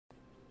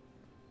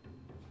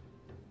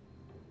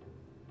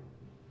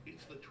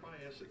It's the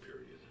Triassic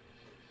period.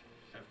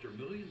 After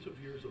millions of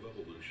years of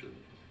evolution,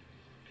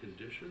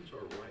 conditions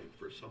are ripe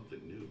for something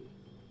new,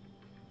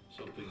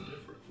 something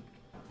different.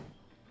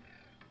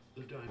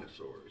 The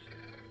dinosaurs.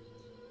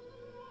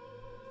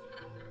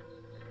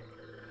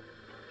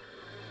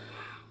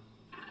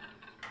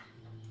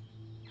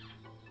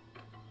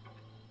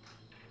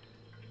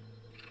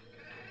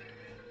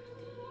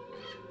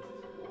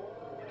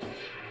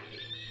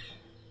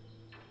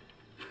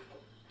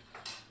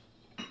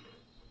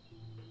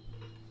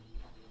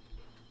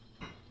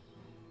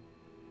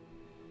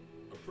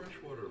 A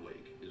freshwater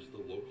lake is the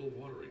local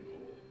watering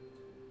hole,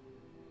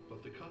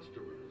 but the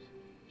customers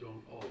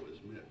don't always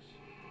mix.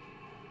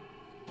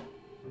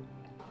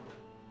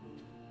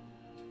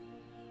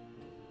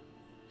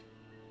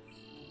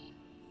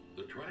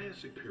 The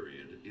Triassic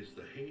period is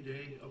the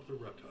heyday of the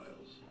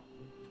reptiles.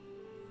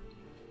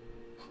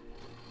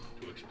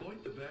 To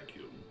exploit the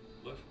vacuum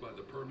left by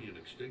the Permian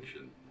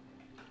extinction,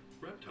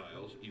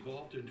 reptiles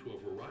evolved into a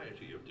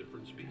variety of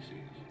different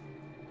species.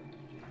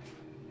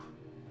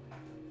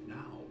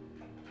 Now,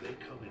 they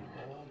come in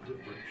all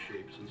different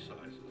shapes and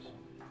sizes.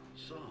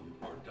 Some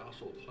are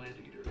docile plant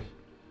eaters.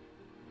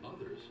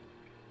 Others,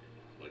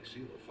 like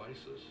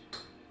Coelophysis,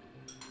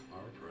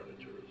 are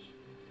predators.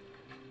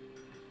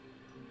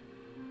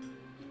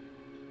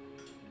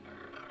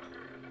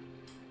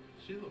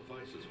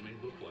 Coelophysis may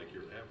look like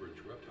your average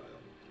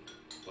reptile,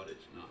 but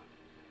it's not.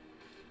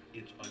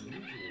 It's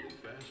unusually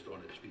fast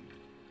on its feet,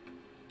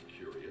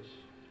 curious,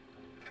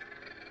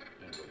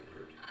 and alert.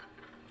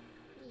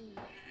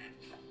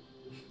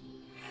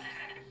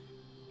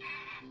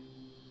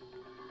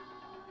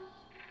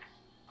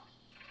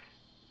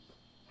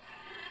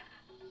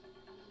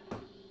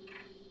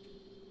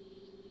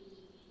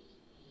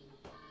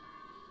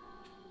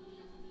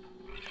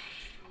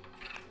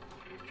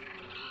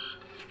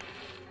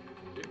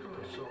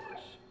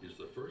 Is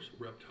the first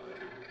reptile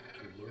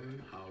to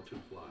learn how to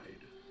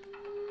glide.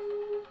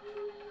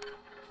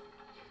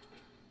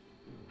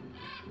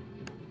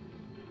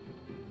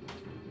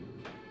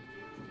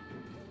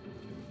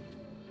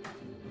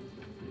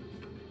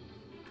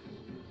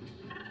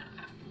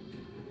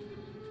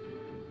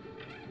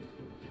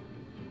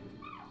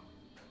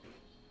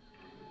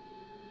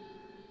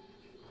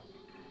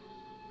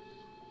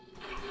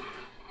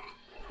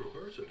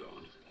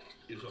 Traversodont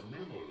is a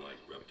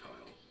mammal-like reptile.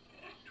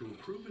 To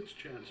improve its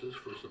chances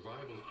for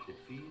survival, it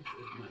feeds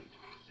at night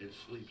and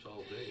sleeps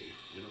all day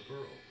in a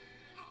burrow.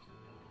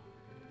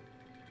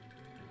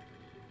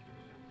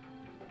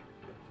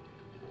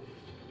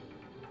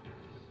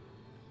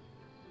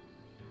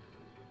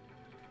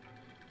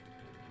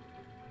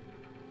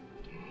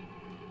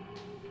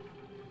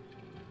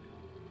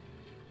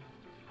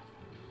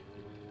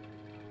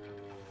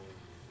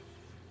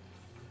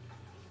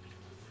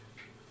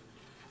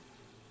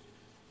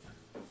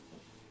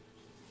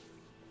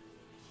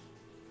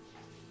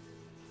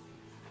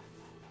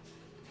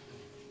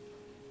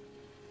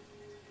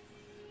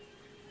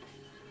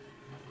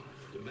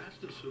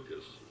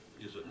 Dinosaurs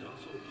is a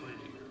docile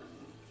plant eater.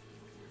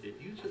 It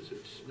uses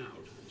its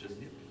snout to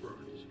nip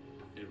ferns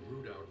and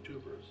root out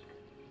tubers.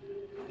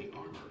 The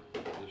armor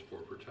is for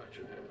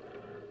protection.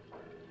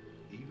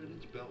 Even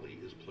its belly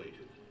is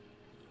plated.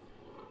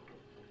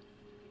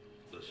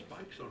 The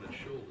spikes on its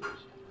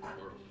shoulders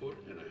are 1.5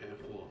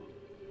 feet long,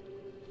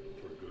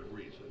 for good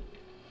reason.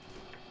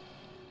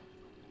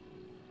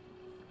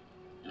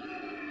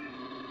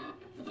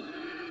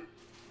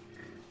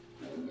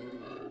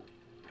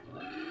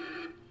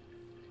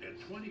 At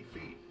 20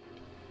 feet,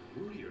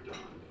 Rudiodon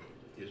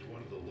is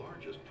one of the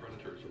largest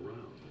predators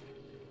around.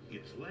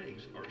 Its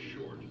legs are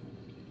short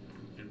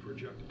and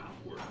project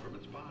outward from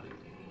its body,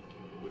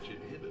 which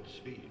inhibits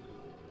speed.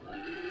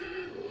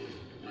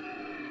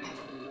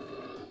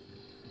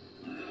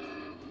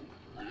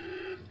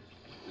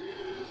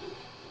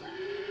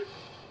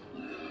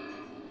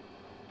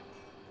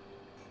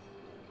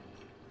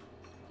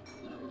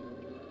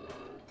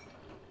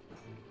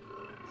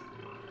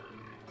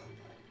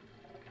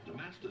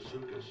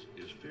 Dinosaurs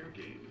is fair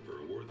game for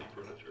a worthy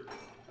predator,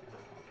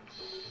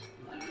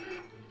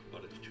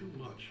 but it's too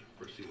much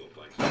for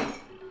Coelophysis.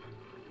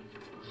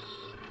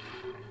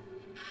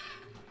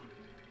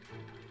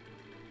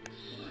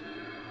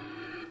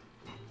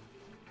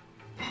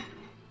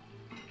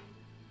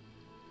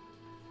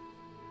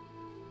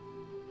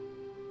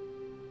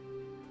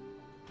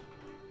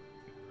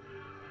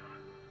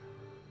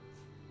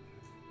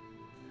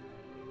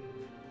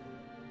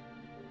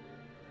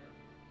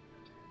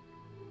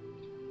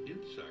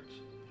 Insects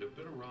have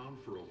been around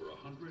for over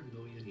 100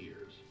 million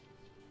years,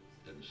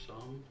 and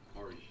some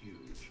are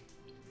huge.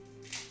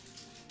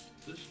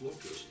 This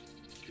locust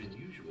can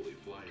usually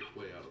fly its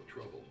way out of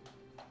trouble,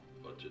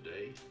 but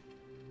today,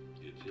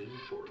 it's in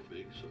for a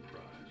big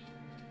surprise.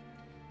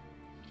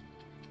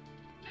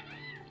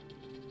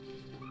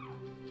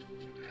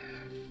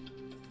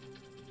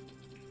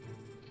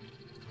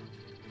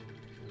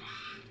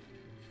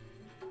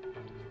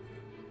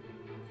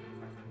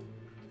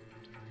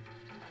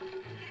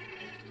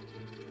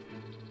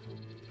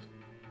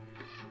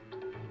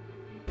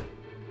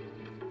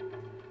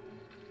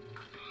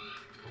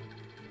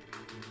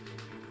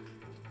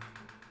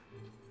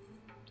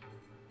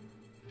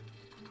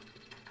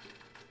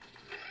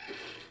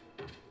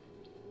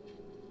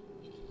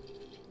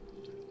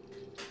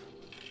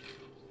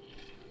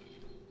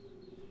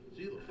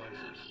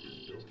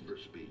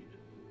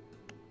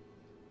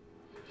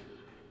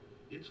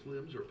 Its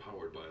limbs are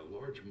powered by a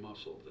large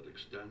muscle that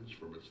extends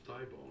from its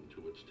thigh bone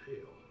to its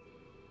tail.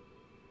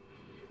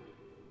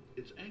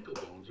 Its ankle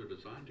bones are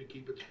designed to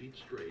keep its feet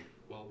straight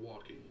while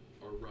walking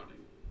or running.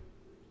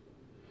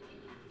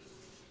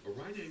 A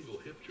right angle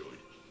hip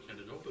joint and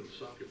an open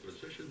socket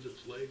positions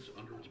its legs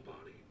under its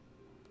body,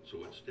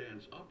 so it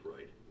stands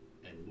upright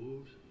and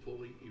moves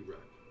fully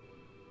erect.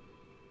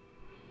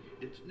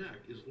 Its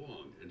neck is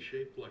long and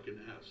shaped like an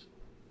S,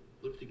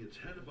 lifting its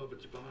head above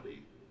its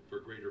body for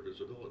greater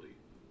visibility.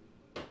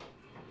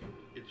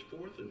 Its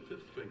fourth and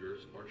fifth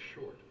fingers are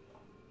short,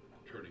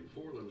 turning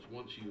forelimbs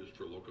once used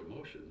for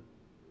locomotion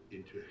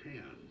into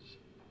hands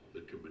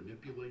that can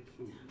manipulate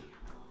food.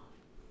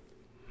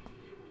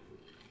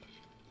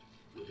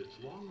 With its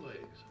long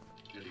legs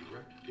and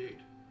erect gait,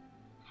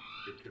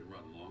 it can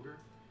run longer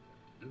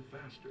and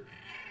faster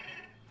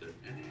than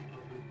any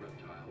other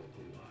reptile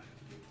alive.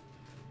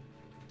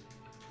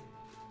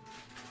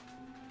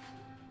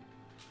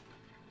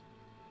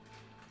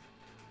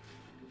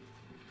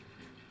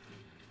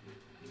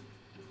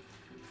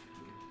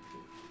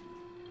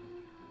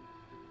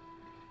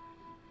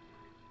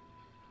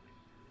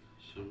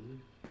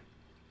 Soon,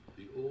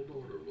 the old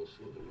order will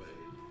slip away,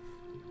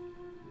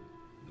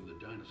 and the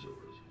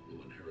dinosaurs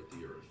will inherit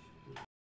the Earth.